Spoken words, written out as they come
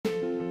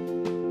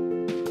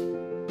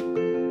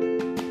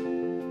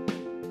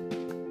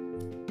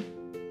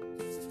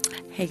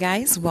Hey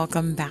guys,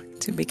 welcome back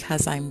to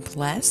Because I'm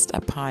Blessed, a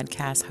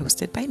podcast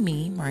hosted by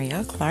me,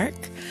 Maria Clark.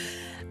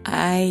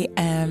 I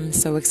am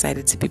so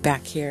excited to be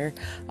back here,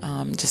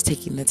 just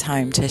taking the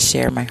time to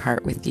share my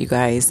heart with you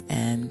guys.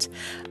 And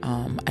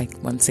I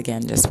once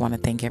again just want to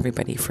thank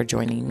everybody for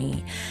joining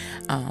me.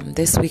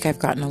 This week I've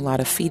gotten a lot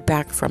of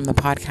feedback from the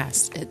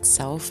podcast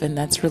itself, and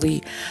that's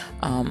really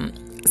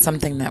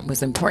something that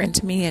was important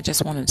to me. I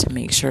just wanted to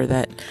make sure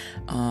that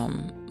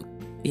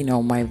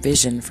my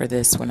vision for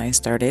this when I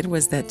started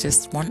was that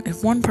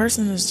if one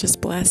person is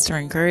just blessed or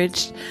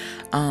encouraged,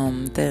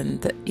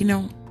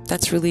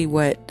 that's really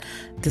what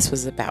this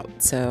was about.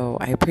 So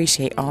I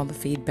appreciate all the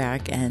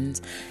feedback.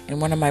 And in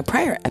one of my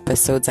prior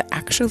episodes, I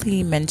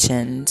actually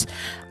mentioned,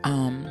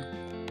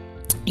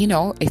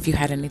 if you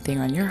had anything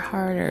on your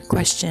heart or a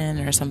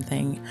question or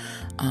something,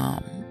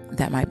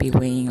 that might be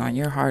weighing on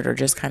your heart, or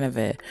just kind of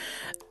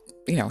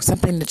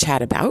something to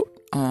chat about,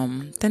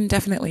 then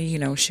definitely,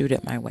 shoot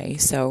it my way.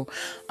 So,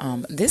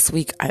 this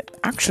week I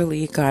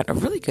actually got a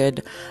really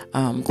good,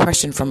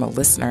 question from a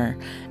listener,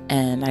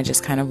 and I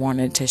just kind of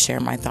wanted to share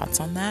my thoughts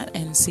on that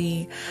and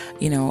see,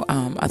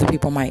 other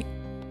people might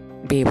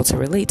be able to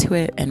relate to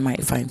it and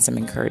might find some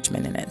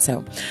encouragement in it.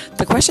 So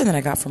the question that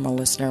I got from a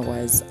listener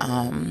was,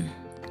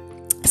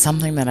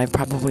 something that I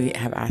probably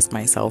have asked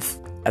myself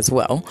as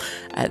well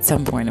at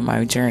some point in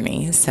my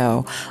journey.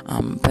 So,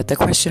 but the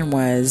question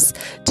was,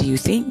 do you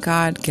think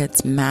God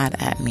gets mad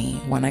at me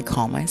when I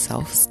call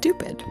myself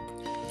stupid?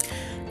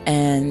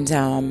 And,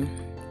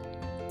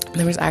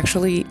 there was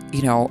actually,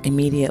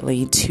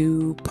 immediately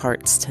two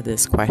parts to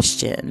this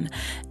question.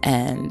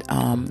 And,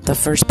 the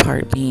first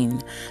part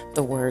being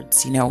the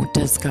words,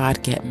 does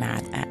God get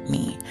mad at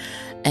me?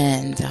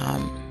 And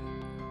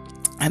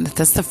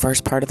that's the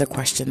first part of the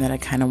question that I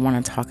kind of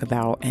want to talk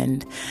about.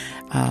 And,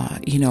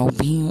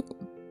 being,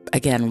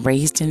 again,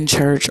 raised in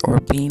church or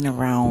being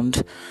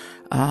around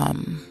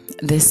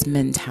this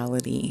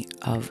mentality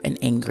of an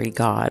angry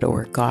God,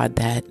 or God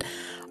that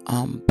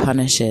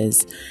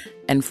punishes,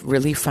 and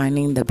really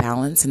finding the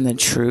balance and the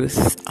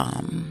truth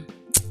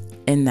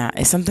in that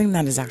is something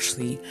that is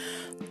actually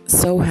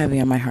so heavy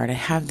on my heart. I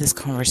have this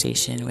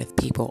conversation with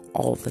people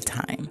all the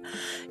time.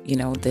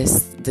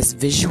 This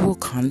visual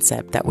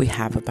concept that we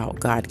have about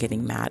God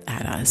getting mad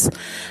at us.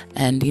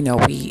 And,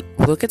 we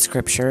look at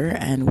scripture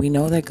and we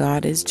know that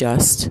God is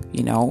just,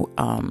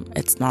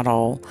 it's not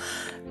all,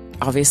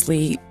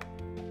 obviously,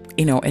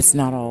 it's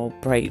not all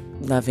bright,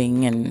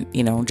 loving,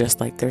 and, just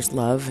like there's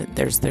love,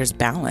 there's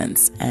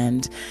balance.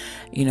 And,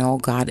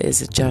 God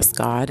is a just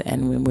God.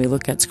 And when we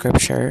look at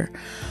scripture,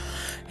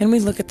 and we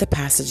look at the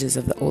passages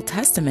of the Old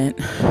Testament,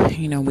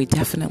 we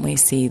definitely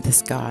see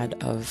this God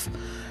of,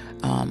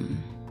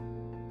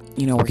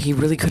 where he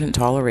really couldn't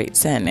tolerate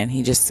sin, and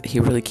he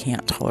really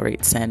can't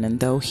tolerate sin. And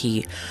though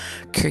he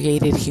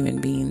created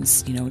human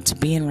beings, to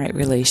be in right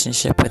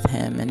relationship with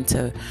him and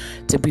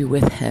to be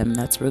with him,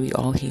 that's really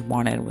all he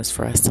wanted, was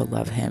for us to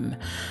love him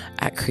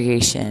at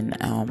creation.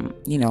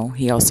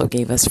 He also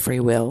gave us free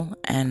will,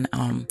 and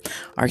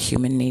our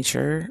human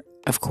nature,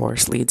 of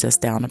course, leads us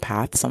down a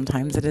path.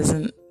 Sometimes it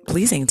isn't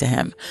pleasing to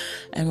him.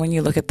 And when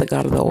you look at the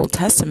God of the Old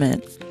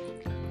Testament,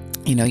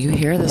 you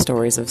hear the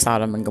stories of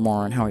Sodom and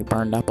Gomorrah and how he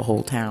burned up a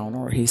whole town,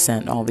 or he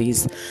sent all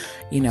these,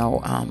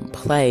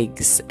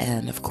 plagues,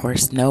 and of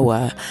course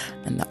Noah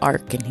and the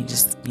ark, and he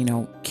just,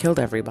 killed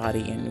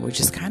everybody. And we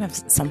just kind of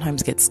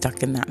sometimes get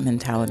stuck in that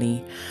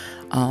mentality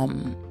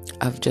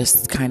of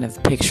just kind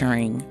of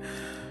picturing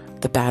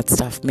the bad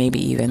stuff,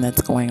 maybe even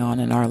that's going on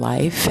in our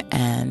life.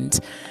 And,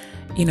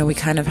 we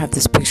kind of have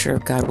this picture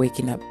of God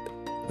waking up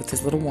with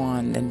his little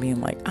wand and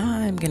being like,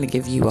 I'm going to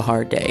give you a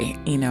hard day,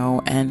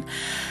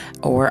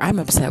 or I'm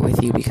upset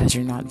with you because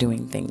you're not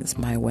doing things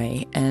my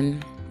way.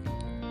 And,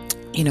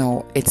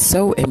 it's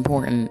so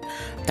important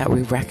that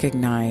we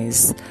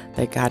recognize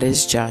that God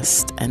is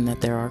just, and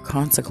that there are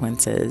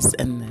consequences,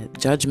 and that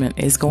judgment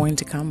is going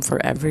to come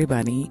for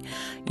everybody,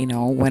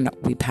 when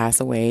we pass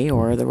away,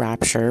 or the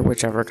rapture,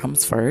 whichever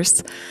comes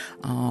first.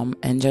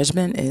 And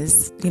judgment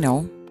is,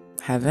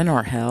 heaven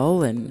or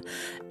hell, and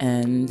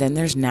then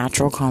there's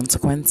natural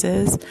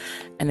consequences.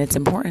 And it's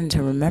important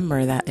to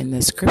remember that in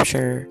the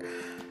scripture,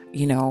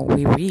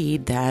 we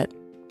read that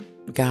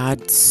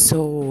God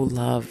so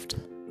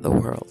loved the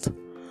world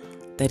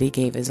that he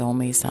gave his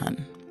only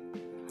son.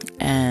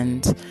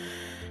 And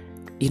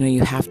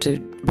you have to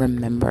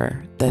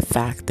remember the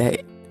fact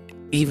that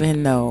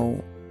even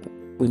though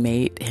we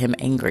made him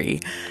angry,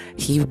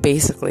 he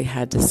basically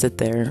had to sit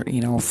there,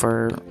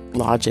 for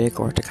logic,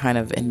 or to kind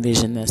of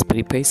envision this, but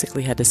he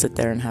basically had to sit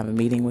there and have a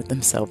meeting with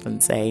himself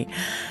and say,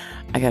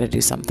 I got to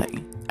do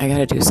something. I got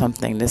to do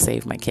something to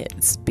save my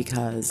kids,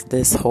 because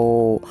this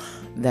whole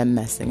them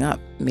messing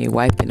up, me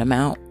wiping them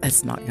out,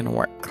 it's not going to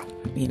work,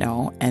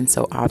 And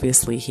so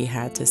obviously he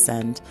had to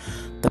send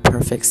the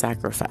perfect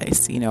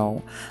sacrifice.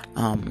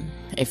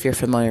 If you're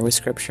familiar with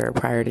scripture,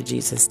 prior to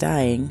Jesus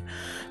dying,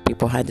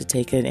 people had to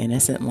take an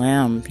innocent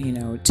lamb,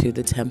 to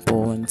the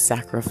temple and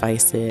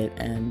sacrifice it.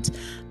 And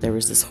there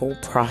was this whole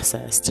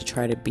process to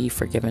try to be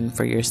forgiven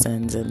for your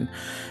sins. And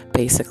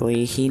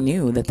basically he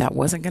knew that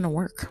wasn't going to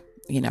work.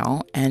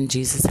 and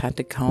Jesus had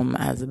to come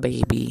as a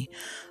baby,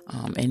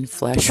 in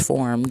flesh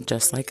form,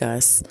 just like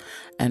us,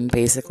 and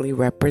basically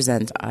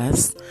represent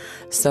us.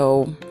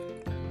 So,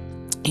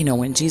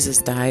 when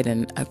Jesus died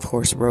and of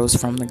course rose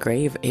from the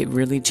grave, it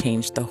really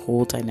changed the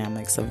whole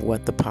dynamics of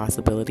what the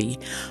possibility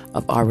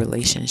of our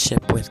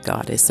relationship with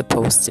God is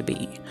supposed to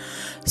be.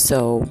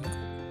 So,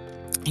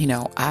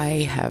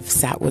 I have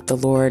sat with the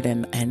Lord,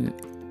 and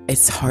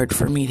it's hard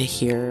for me to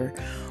hear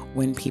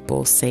when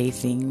people say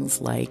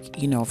things like,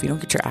 if you don't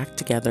get your act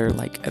together,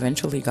 like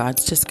eventually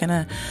God's just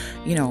gonna,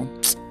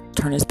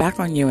 turn his back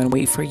on you and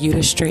wait for you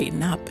to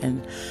straighten up.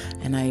 And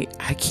I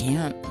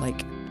can't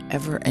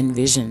ever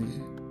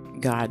envision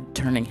God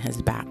turning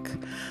his back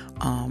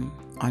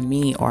on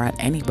me or on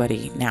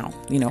anybody now.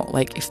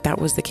 If that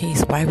was the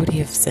case, why would he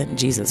have sent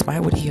Jesus? Why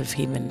would he have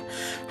even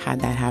had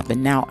that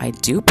happen? Now, I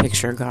do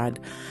picture God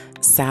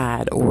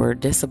sad or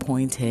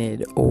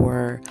disappointed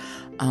or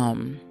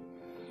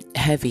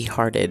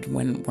heavy-hearted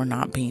when we're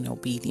not being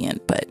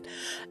obedient. But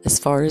as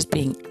far as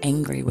being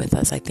angry with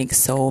us, I think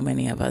so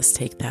many of us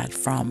take that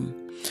from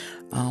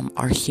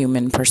our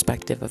human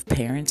perspective of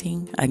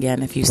parenting.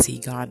 Again, if you see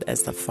God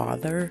as the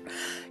father,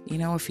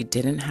 if you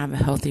didn't have a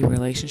healthy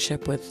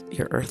relationship with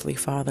your earthly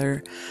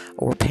father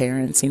or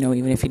parents,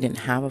 even if you didn't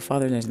have a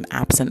father, there's an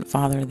absent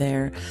father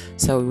there.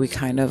 So we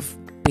kind of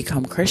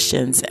become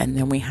Christians, and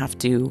then we have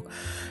to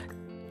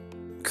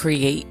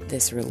create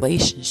this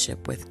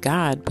relationship with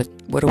God. But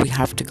what do we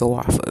have to go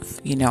off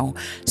of?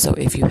 So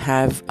if you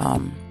have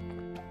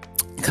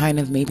kind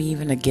of maybe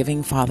even a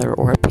giving father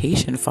or a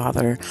patient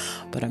father,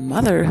 but a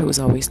mother who's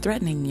always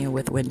threatening you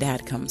with, when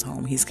dad comes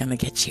home, he's going to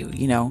get you,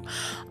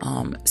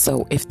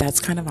 so if that's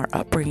kind of our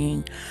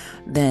upbringing,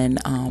 then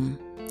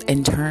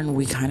in turn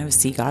we kind of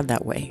see God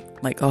that way,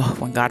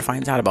 when God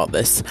finds out about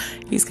this,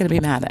 he's going to be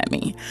mad at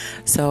me.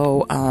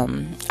 So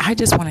I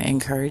just want to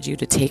encourage you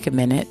to take a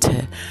minute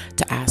to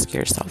ask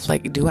yourself,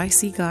 do I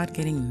see God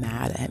getting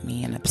mad at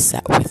me and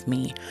upset with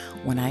me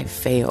when I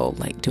fail?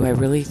 Do I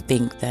really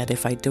think that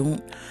if I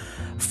don't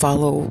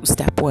follow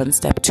step 1,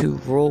 step 2,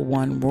 rule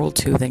 1, rule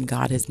 2, then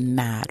God is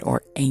mad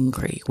or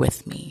angry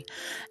with me?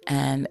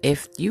 And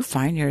if you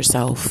find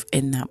yourself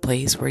in that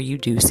place where you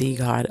do see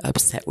God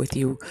upset with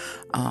you,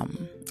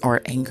 or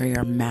angry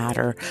or mad,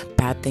 or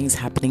bad things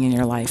happening in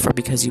your life, or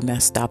because you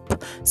messed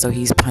up, so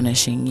he's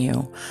punishing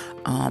you,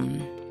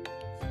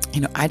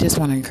 I just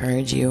want to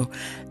encourage you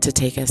to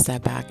take a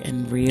step back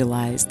and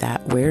realize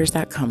that, where is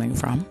that coming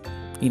from?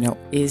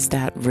 Is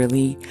that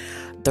really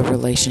the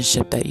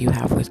relationship that you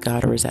have with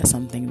God, or is that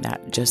something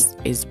that just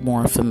is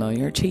more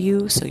familiar to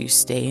you, so you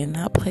stay in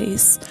that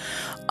place?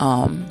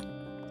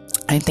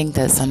 I think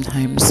that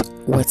sometimes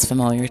what's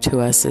familiar to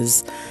us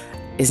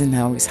isn't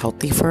always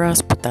healthy for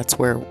us, but that's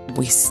where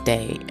we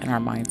stay in our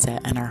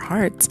mindset and our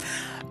hearts,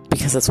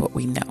 because that's what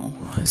we know.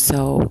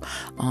 So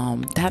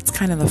that's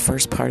kind of the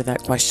first part of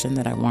that question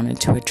that I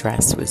wanted to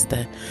address, was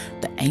the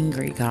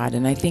angry God.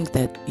 And I think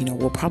that,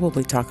 we'll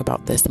probably talk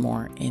about this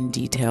more in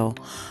detail,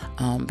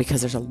 because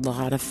there's a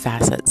lot of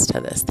facets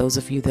to this. Those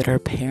of you that are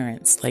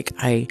parents,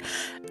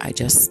 I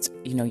just,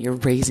 you're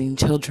raising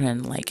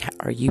children,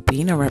 are you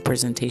being a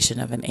representation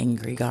of an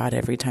angry God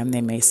every time they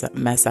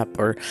mess up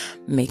or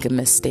make a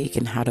mistake?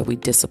 And how do we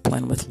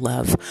discipline with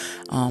love,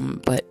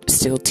 but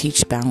still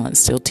teach balance,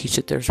 still teach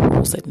that there's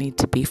rules that need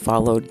to be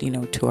followed,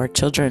 to our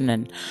children,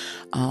 and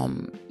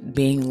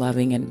being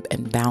loving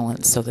and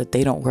balanced, so that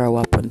they don't grow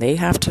up when they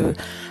have to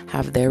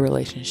have their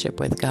relationship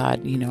with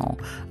God,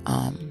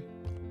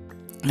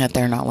 that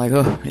they're not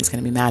oh, he's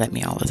going to be mad at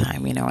me all the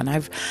time,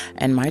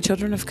 and my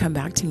children have come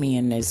back to me,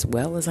 and as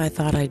well as I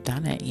thought I'd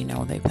done it,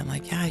 they've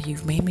been yeah,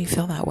 you've made me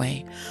feel that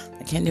way.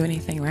 I can't do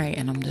anything right.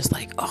 And I'm just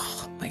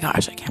oh my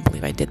gosh, I can't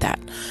believe I did that.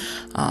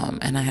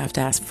 And I have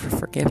to ask for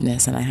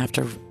forgiveness, and I have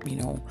to,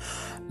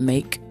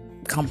 make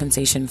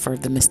compensation for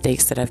the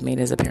mistakes that I've made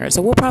as a parent.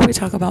 So we'll probably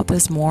talk about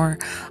this more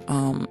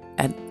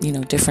at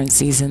different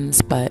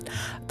seasons, but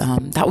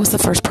that was the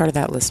first part of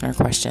that listener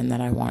question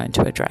that I wanted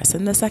to address.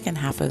 And the second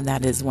half of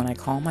that is, when I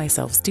call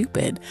myself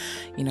stupid,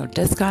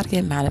 does God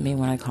get mad at me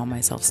when I call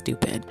myself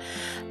stupid?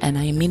 And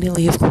I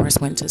immediately, of course,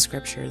 went to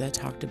scripture that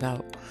talked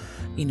about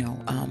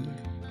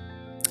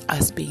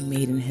us being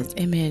made in his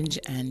image,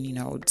 and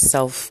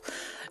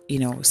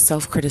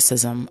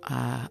self-criticism,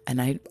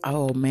 and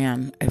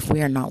if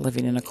we are not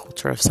living in a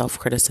culture of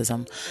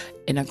self-criticism,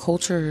 in a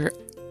culture,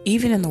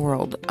 even in the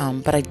world,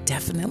 but I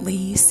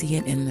definitely see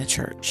it in the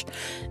church.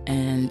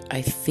 And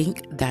I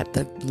think that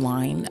the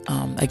line,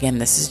 again,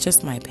 this is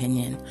just my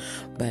opinion,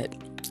 but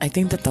I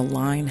think that the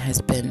line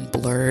has been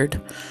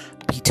blurred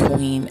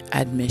between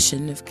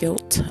admission of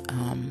guilt,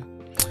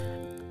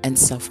 and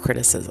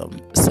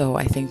self-criticism. So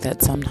I think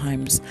that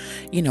sometimes,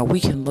 we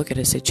can look at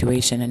a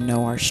situation and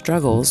know our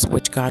struggles,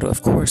 which God,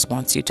 of course,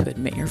 wants you to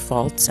admit your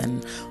faults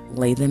and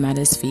lay them at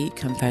his feet,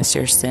 confess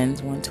your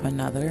sins one to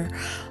another,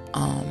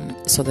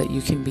 so that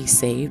you can be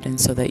saved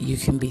and so that you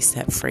can be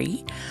set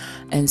free.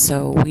 And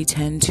so we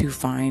tend to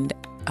find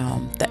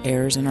the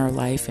errors in our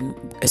life, and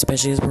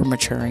especially as we're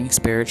maturing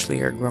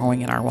spiritually or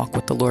growing in our walk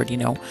with the Lord,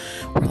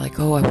 we're like,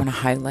 oh, I want to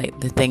highlight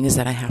the things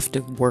that I have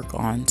to work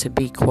on to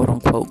be quote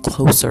unquote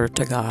closer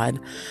to God.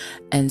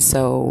 And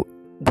so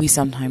we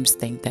sometimes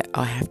think that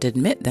I have to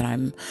admit that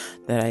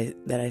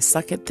I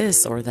suck at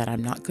this, or that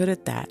I'm not good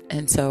at that.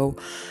 And so,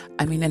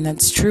 and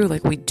that's true.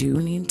 Like, we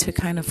do need to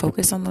kind of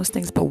focus on those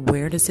things, but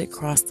where does it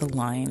cross the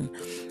line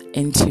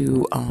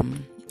into,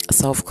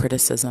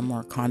 self-criticism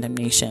or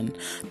condemnation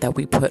that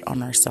we put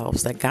on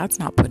ourselves, that God's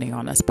not putting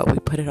on us, but we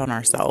put it on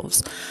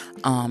ourselves.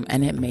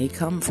 And it may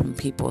come from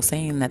people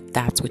saying that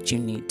that's what you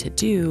need to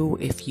do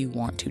if you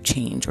want to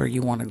change or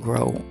you want to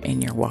grow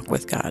in your walk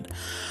with God.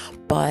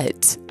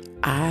 But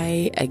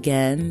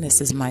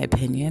this is my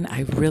opinion,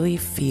 I really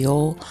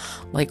feel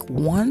like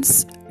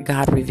once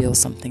God reveals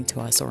something to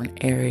us, or an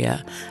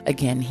area,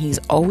 again, he's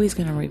always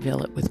going to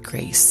reveal it with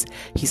grace.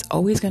 He's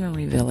always going to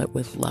reveal it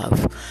with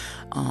love.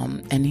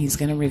 And he's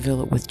going to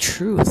reveal it with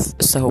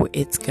truth. So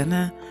it's going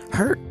to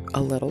hurt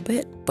a little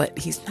bit, but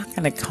he's not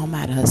going to come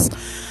at us,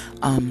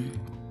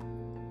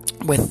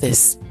 with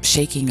this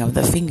shaking of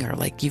the finger,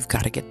 like, you've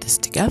got to get this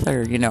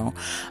together,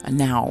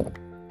 Now,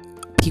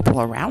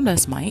 people around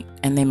us might,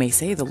 and they may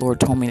say, the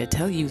Lord told me to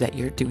tell you that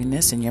you're doing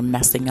this and you're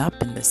messing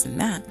up and this and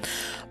that.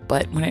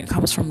 But when it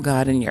comes from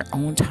God in your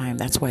own time,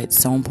 that's why it's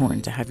so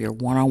important to have your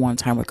one-on-one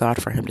time with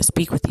God, for him to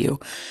speak with you.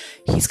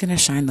 He's going to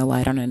shine the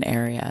light on an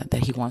area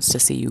that he wants to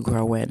see you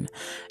grow in,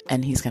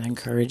 and he's going to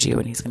encourage you,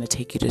 and he's going to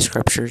take you to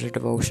scriptures or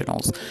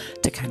devotionals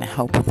to kind of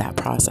help with that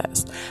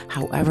process.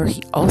 However,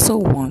 he also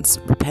wants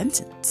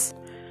repentance.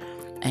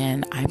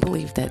 And I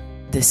believe that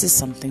this is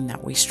something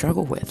that we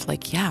struggle with.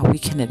 Like, yeah, we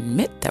can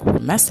admit that we're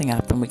messing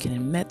up, and we can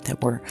admit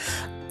that we're,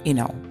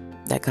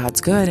 that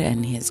God's good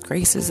and his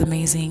grace is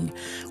amazing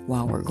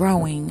while we're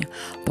growing,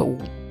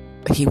 but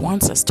he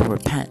wants us to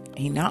repent.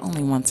 He not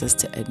only wants us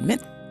to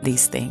admit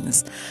these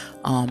things,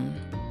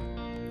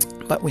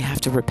 but we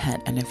have to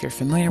repent. And if you're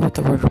familiar with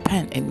the word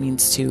repent, it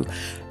means to,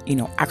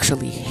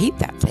 actually hate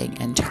that thing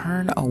and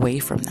turn away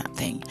from that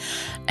thing.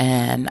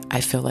 And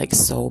I feel like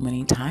so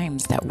many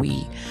times that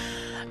we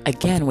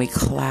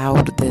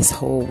cloud this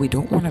whole, we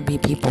don't want to be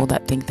people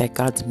that think that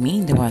God's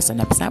mean to us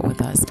and upset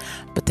with us,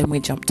 but then we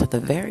jump to the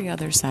very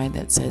other side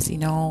that says,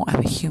 I'm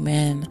a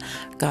human,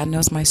 God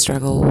knows my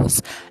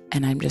struggles,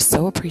 and I'm just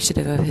so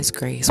appreciative of his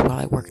grace while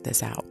I work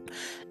this out.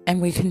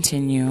 And we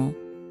continue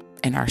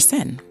in our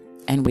sin,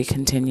 and we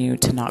continue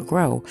to not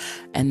grow.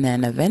 And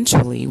then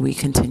eventually we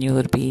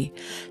continue to be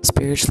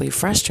spiritually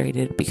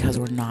frustrated because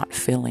we're not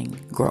feeling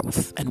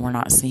growth and we're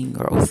not seeing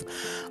growth.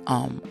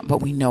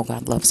 But we know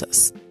God loves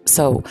us.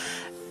 So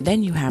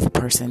then you have a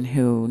person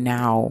who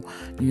now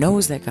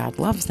knows that God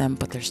loves them,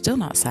 but they're still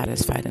not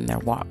satisfied in their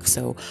walk.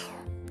 So,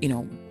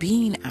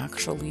 being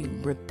actually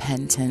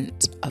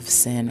repentant of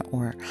sin,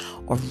 or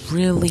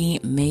really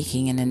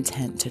making an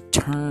intent to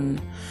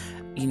turn,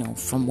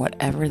 from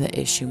whatever the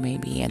issue may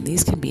be. And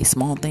these can be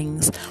small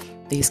things.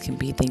 These can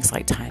be things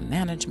like time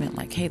management,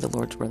 like, hey, the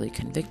Lord's really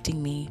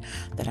convicting me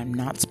that I'm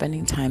not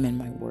spending time in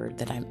my word,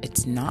 that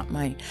it's not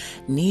my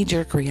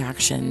knee-jerk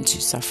reaction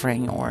to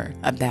suffering or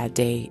a bad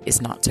day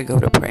is not to go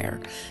to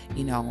prayer,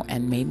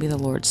 and maybe the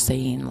Lord's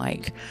saying,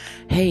 like,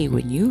 hey,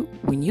 when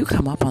you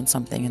come up on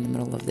something in the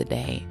middle of the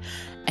day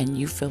and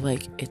you feel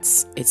like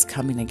it's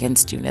coming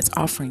against you and it's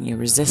offering you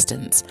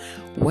resistance,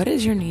 what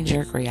is your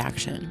knee-jerk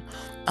reaction?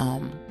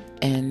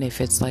 And if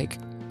it's like,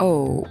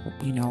 oh,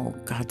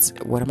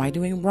 what am I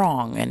doing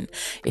wrong? And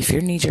if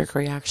your knee-jerk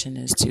reaction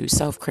is to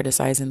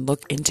self-criticize and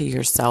look into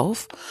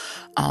yourself,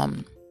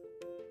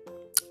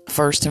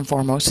 first and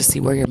foremost, to see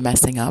where you're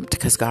messing up,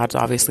 because God's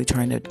obviously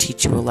trying to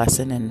teach you a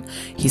lesson, and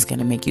he's going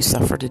to make you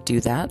suffer to do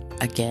that.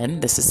 Again,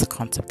 this is a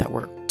concept that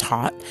we're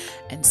taught,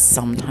 and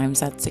sometimes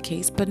that's the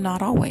case, but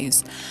not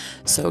always.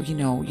 So,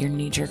 your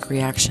knee-jerk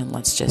reaction,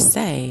 let's just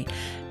say,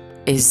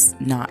 is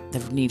not the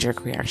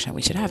knee-jerk reaction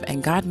we should have.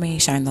 And God may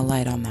shine the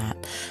light on that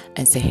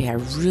and say, hey, I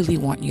really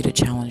want you to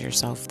challenge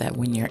yourself that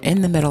when you're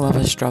in the middle of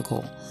a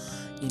struggle,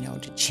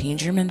 to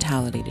change your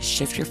mentality, to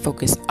shift your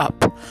focus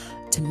up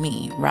to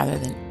me rather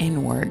than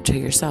inward to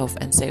yourself,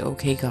 and say,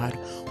 okay, God,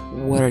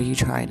 what are you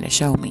trying to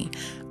show me?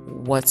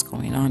 What's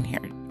going on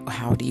here?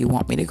 How do you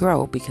want me to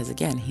grow? Because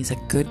again, he's a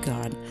good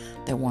God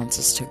that wants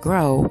us to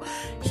grow.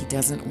 He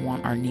doesn't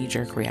want our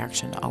knee-jerk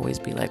reaction to always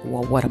be like,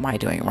 well, what am I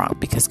doing wrong?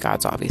 Because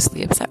God's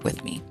obviously upset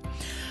with me.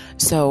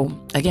 So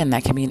again,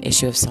 that can be an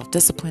issue of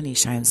self-discipline. He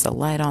shines the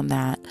light on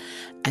that.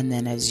 And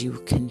then as you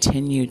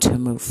continue to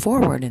move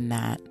forward in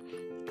that,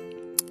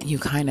 you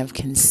kind of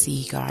can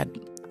see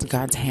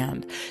God's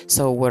hand.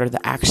 So what are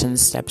the action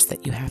steps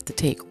that you have to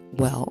take?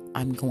 Well,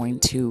 I'm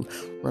going to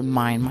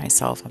remind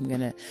myself. I'm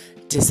going to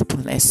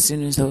discipline. As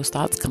soon as those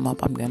thoughts come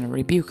up, I'm going to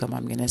rebuke them.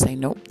 I'm going to say,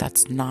 nope,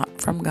 that's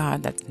not from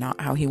God. That's not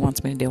how he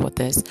wants me to deal with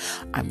this.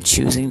 I'm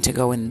choosing to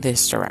go in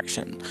this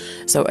direction.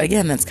 So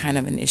again, that's kind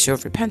of an issue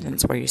of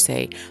repentance, where you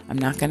say, I'm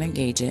not going to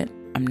engage it.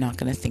 I'm not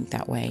going to think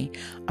that way.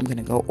 I'm going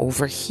to go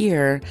over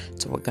here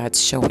to what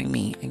God's showing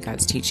me and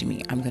God's teaching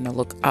me. I'm going to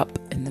look up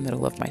in the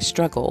middle of my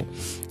struggle,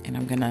 and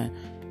I'm going to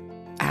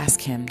ask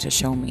him to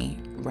show me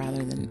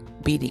rather than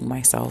beating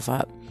myself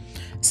up.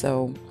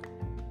 So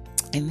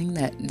I think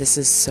that this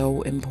is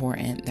so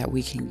important that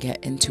we can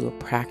get into a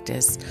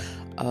practice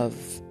of,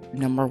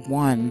 number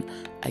one,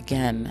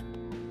 again,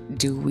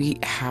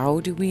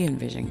 how do we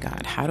envision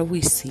God? How do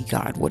we see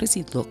God? What does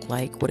he look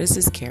like? What is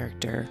his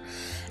character?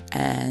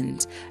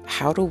 And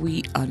how do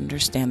we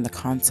understand the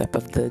concept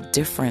of the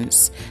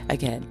difference?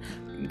 Again,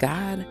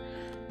 God,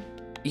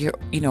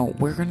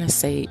 we're going to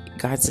say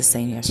God's the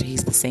same yesterday.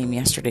 He's the same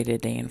yesterday,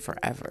 today, and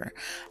forever.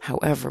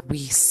 However, we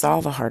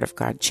saw the heart of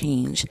God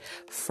change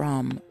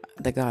from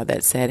the God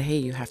that said, hey,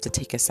 you have to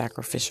take a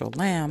sacrificial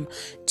lamb,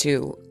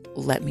 to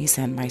let me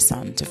send my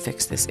son to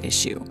fix this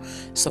issue.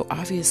 So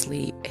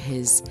obviously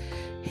his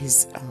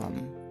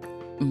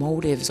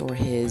motives or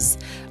his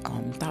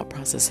thought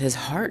process, his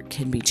heart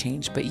can be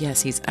changed. But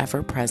yes, he's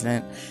ever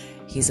present.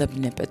 He's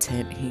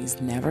omnipotent.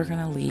 He's never going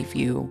to leave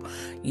you,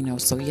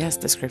 so yes,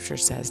 the scripture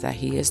says that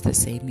he is the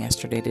same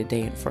yesterday,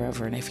 today, and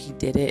forever. And if he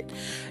did it,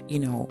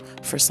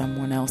 for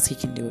someone else, he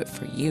can do it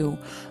for you.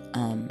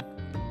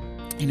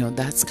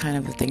 That's kind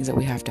of the things that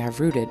we have to have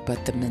rooted.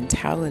 But the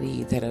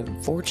mentality that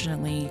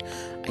unfortunately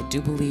I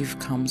do believe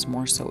comes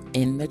more so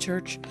in the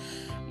church,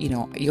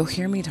 you'll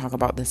hear me talk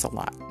about this a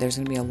lot. There's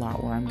going to be a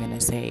lot where I'm going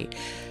to say,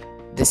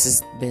 this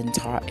has been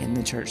taught in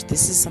the church.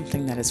 This is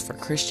something that is for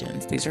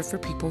Christians. These are for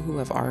people who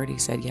have already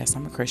said, yes,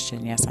 I'm a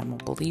Christian. Yes, I'm a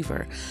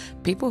believer.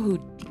 People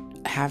who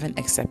haven't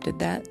accepted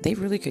that, they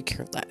really could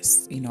care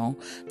less.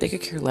 They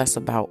could care less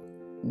about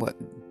what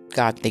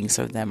God thinks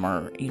of them,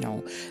 or,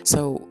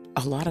 so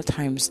a lot of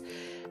times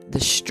the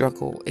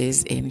struggle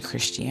is in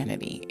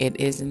Christianity. It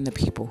is in the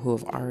people who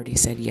have already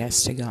said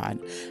yes to God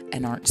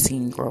and aren't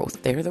seeing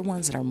growth. They're the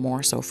ones that are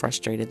more so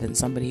frustrated than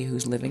somebody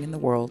who's living in the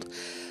world,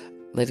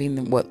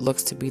 living what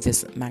looks to be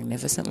this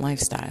magnificent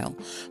lifestyle.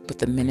 But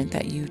the minute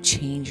that you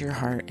change your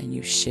heart and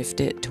you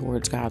shift it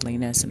towards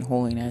godliness and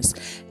holiness,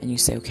 and you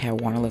say, okay, I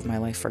want to live my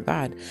life for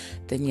God,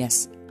 then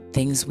yes,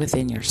 things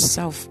within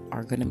yourself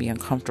are going to be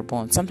uncomfortable.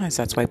 And sometimes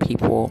that's why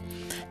people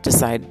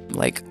decide,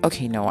 like,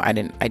 okay, no,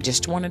 I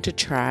just wanted to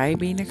try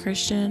being a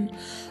Christian.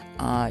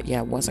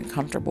 It wasn't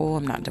comfortable.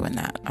 I'm not doing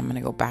that. I'm going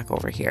to go back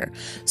over here.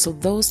 So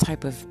those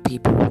type of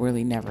people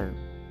really never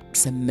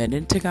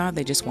submitted to God.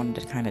 They just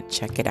wanted to kind of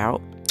check it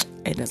out.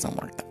 It doesn't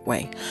work that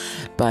way.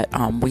 But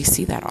we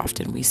see that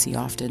often.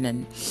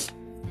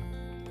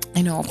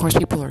 And, of course,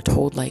 people are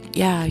told, like,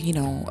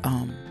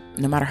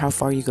 no matter how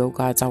far you go,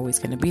 God's always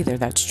going to be there.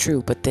 That's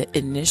true. But the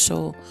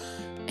initial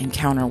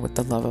encounter with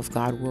the love of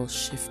God will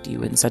shift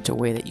you in such a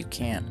way that you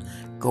can't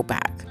go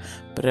back.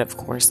 But of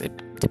course,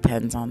 it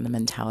depends on the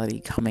mentality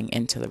coming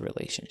into the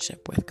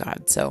relationship with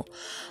God. So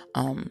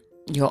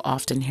you'll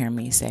often hear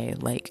me say,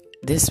 like,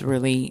 this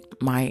really,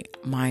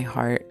 my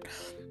heart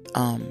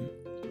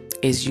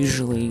is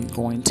usually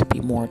going to be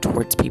more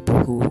towards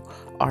people who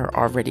are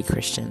already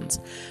Christians,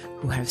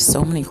 who have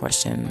so many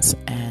questions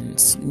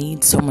and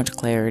need so much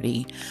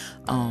clarity.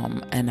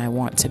 And I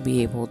want to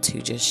be able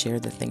to just share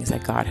the things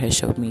that God has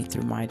showed me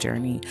through my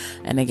journey.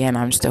 And again,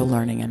 I'm still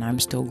learning and I'm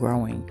still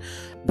growing.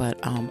 But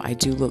I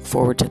do look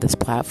forward to this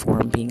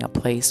platform being a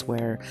place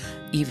where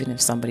even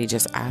if somebody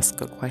just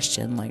asks a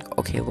question like,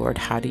 okay, Lord,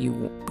 how do you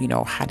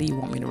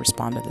want me to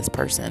respond to this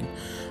person?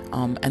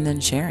 And then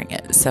sharing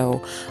it.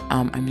 So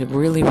I'm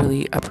really,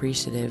 really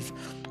appreciative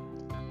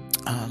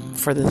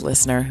for the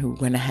listener who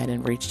went ahead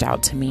and reached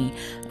out to me.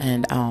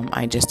 And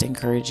I just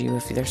encourage you,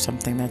 if there's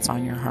something that's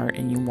on your heart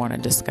and you want to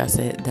discuss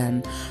it,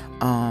 then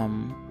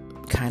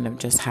kind of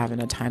just having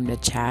a time to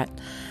chat.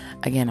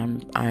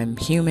 Again, I'm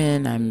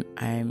human.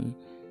 I'm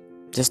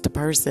just a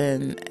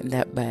person,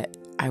 but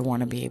I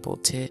want to be able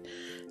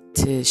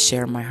to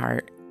share my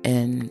heart.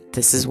 And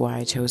this is why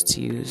I chose to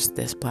use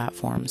this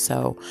platform.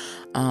 So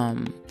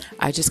I'm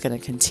just going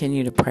to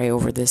continue to pray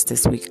over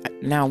this week.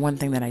 Now, one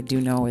thing that I do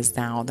know is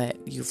now that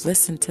you've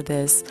listened to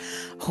this,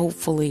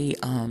 hopefully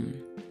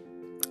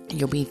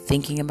you'll be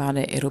thinking about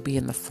it. It'll be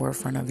in the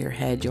forefront of your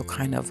head. You'll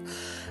kind of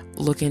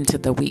look into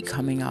the week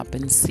coming up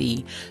and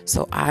see.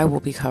 So I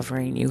will be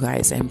covering you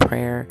guys in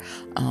prayer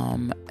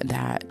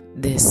that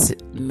this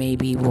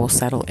maybe will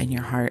settle in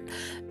your heart.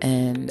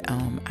 And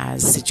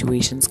as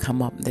situations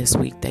come up this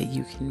week, that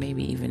you can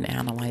maybe even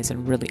analyze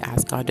and really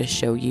ask God to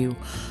show you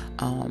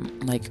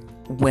like,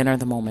 when are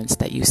the moments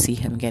that you see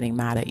him getting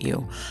mad at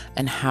you,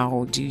 and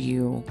how do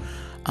you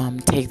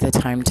take the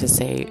time to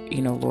say,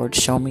 Lord,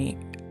 show me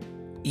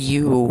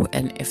you,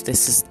 and if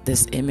this is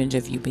this image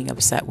of you being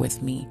upset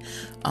with me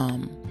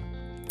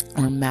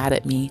or mad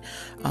at me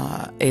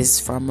is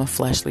from a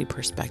fleshly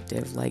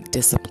perspective, like,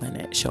 discipline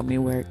it, show me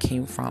where it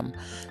came from,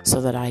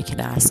 so that I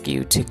can ask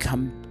you to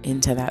come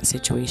into that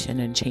situation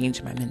and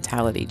change my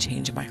mentality,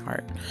 change my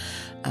heart.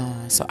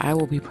 So I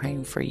will be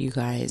praying for you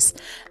guys.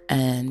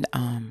 And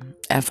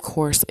of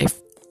course,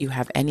 if you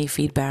have any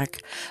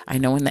feedback, I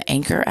know in the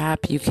Anchor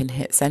app you can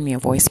send me a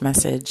voice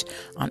message.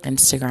 On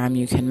Instagram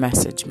you can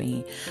message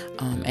me.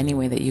 Any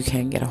way that you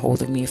can get a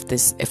hold of me.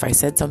 If I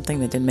said something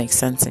that didn't make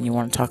sense and you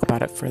want to talk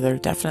about it further,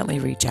 definitely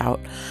reach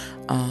out.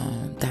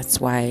 That's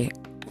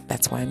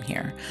That's why I'm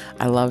here.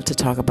 I love to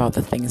talk about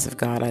the things of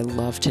God. I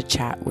love to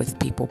chat with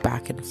people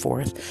back and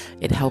forth.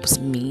 It helps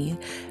me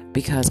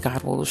because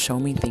God will show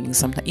me things.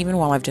 Sometimes, even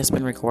while I've just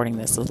been recording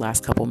this, the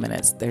last couple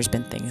minutes, there's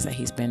been things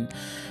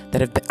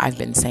that I've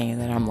been saying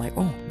that I'm like,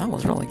 oh, that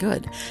was really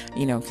good,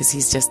 because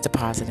He's just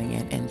depositing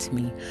it into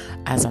me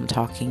as I'm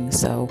talking.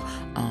 So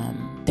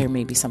there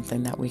may be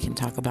something that we can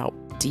talk about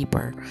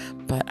deeper,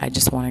 but I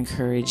just want to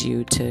encourage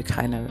you to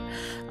kind of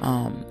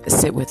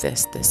sit with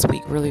this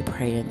week, really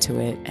pray into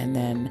it, and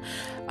then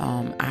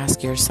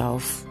ask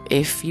yourself,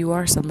 if you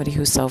are somebody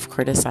who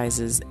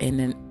self-criticizes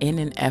in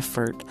an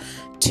effort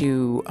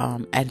to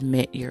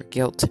admit your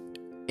guilt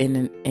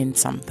in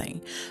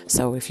something.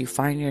 So if you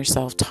find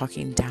yourself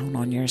talking down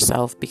on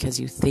yourself because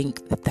you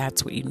think that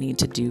that's what you need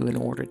to do in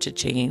order to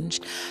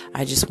change,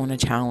 I just want to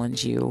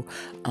challenge you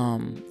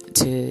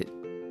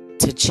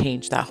to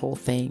change that whole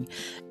thing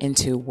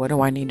into, what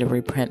do I need to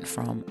repent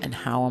from, and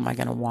how am I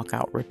going to walk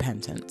out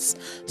repentance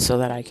so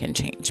that I can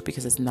change?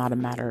 Because it's not a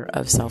matter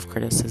of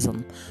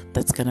self-criticism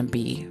that's going to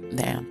be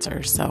the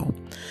answer. So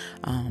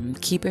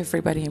keep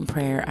everybody in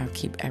prayer. I'll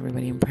keep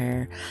everybody in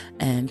prayer,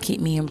 and keep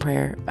me in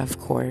prayer, of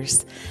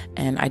course.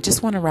 And I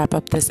just want to wrap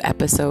up this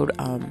episode.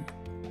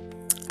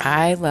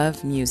 I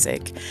love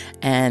music,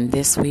 and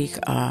this week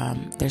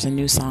there's a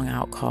new song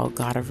out called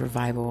God of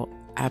Revival.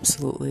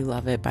 Absolutely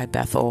love it, by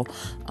Bethel.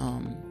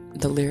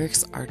 The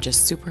lyrics are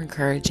just super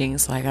encouraging,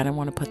 so I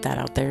want to put that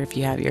out there. If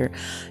you have your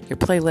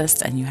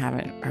playlist and you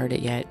haven't heard it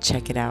yet,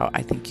 check it out.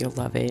 I think you'll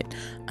love it,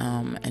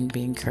 and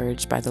be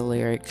encouraged by the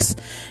lyrics.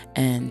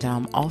 And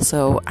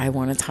also, I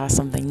want to toss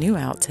something new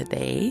out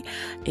today.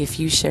 If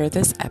you share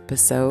this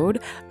episode,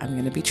 I'm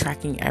going to be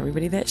tracking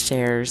everybody that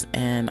shares,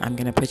 and I'm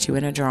going to put you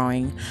in a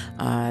drawing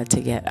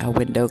to get a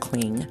window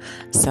clean.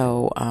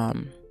 So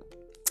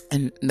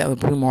and that would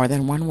be more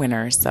than one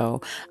winner. So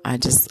I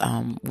just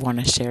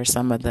want to share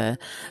some of the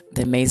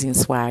amazing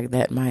swag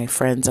that my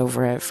friends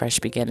over at Fresh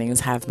Beginnings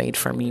have made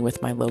for me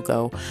with my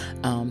logo.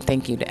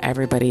 Thank you to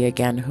everybody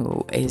again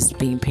who is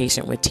being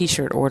patient with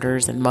t-shirt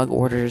orders and mug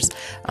orders.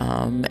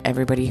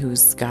 Everybody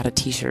who's got a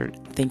t-shirt,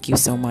 thank you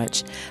so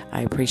much.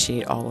 I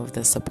appreciate all of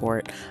the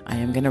support. I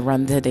am going to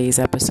run today's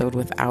episode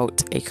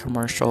without a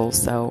commercial.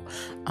 So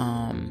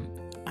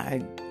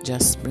I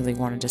just really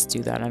want to just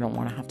do that. I don't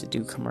want to have to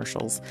do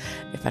commercials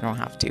if I don't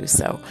have to.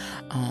 So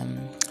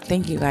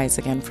thank you guys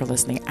again for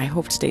listening. I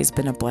hope today's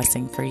been a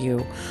blessing for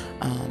you.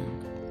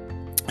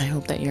 I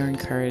hope that you're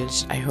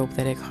encouraged. I hope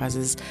that it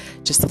causes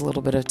just a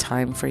little bit of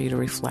time for you to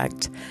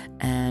reflect.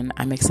 And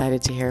I'm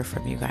excited to hear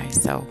from you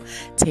guys. So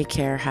take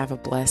care. Have a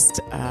blessed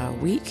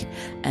week.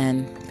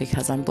 And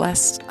because I'm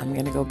blessed, I'm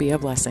going to go be a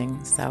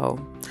blessing.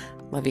 So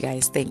love you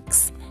guys.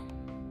 Thanks.